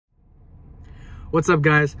What's up,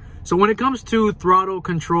 guys? So when it comes to throttle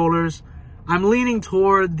controllers, I'm leaning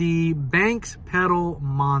toward the Banks Pedal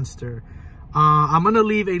Monster. I'm gonna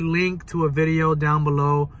leave a link to a video down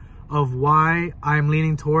below of why I'm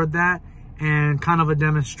leaning toward that and kind of a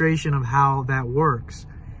demonstration of how that works.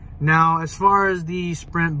 Now, as far as the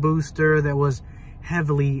Sprint booster that was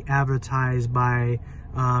heavily advertised by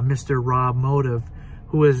Mr. Rob Motive,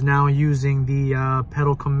 who is now using the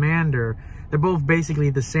Pedal Commander, they're both basically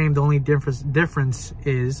the same. The only difference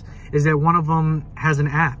is that one of them has an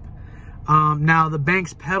app. Now, the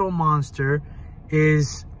Banks Pedal Monster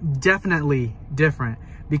is definitely different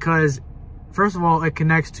because, first of all, it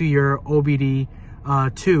connects to your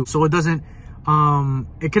OBD2. So it doesn't,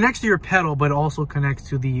 it connects to your pedal, but it also connects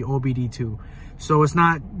to the OBD2. So it's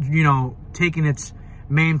not, you know, taking its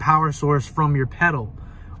main power source from your pedal.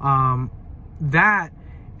 That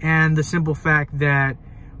and the simple fact that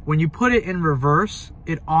when you put it in reverse,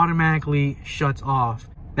 it automatically shuts off.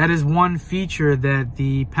 That is one feature that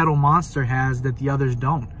the Pedal Monster has that the others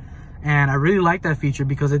don't. And I really like that feature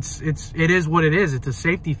because it is what it is. It's a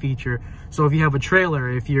safety feature. So if you have a trailer,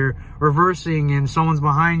 if you're reversing and someone's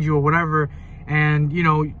behind you or whatever, and you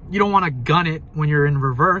know, you don't want to gun it when you're in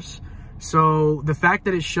reverse. So the fact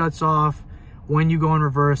that it shuts off when you go in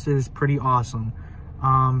reverse is pretty awesome.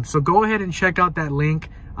 So go ahead and check out that link.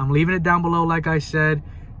 I'm leaving it down below, like I said.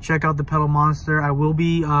 Check out the Pedal Monster. I will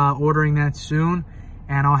be ordering that soon,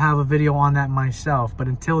 and I'll have a video on that myself. But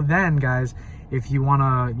until then, guys, if you want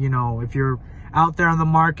to, you know, if you're out there on the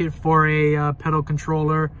market for a pedal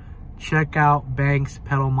controller, check out Banks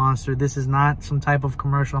Pedal Monster. This is not some type of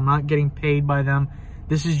commercial. I'm not getting paid by them.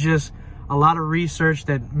 This is just a lot of research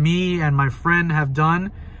that me and my friend have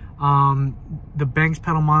done. The Banks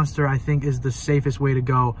Pedal Monster, I think, is the safest way to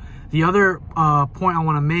go. The other point I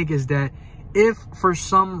want to make is that if for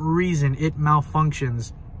some reason it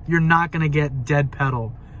malfunctions, you're not going to get dead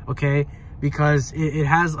pedal, okay? Because it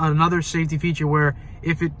has another safety feature where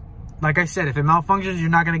if it, like I said, if it malfunctions, you're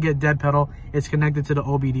not going to get dead pedal. It's connected to the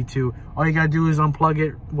OBD2. All you got to do is unplug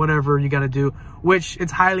it, whatever you got to do, which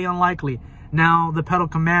it's highly unlikely. Now, the Pedal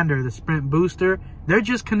Commander, the Sprint Booster, they're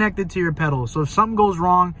just connected to your pedal. So if something goes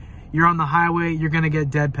wrong, you're on the highway, you're going to get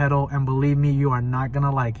dead pedal, and believe me, you are not going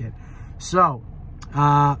to like it. So,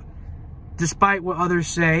 despite what others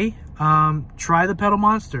say, try the Pedal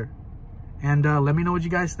Monster and let me know what you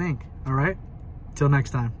guys think. All right, till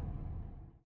next time.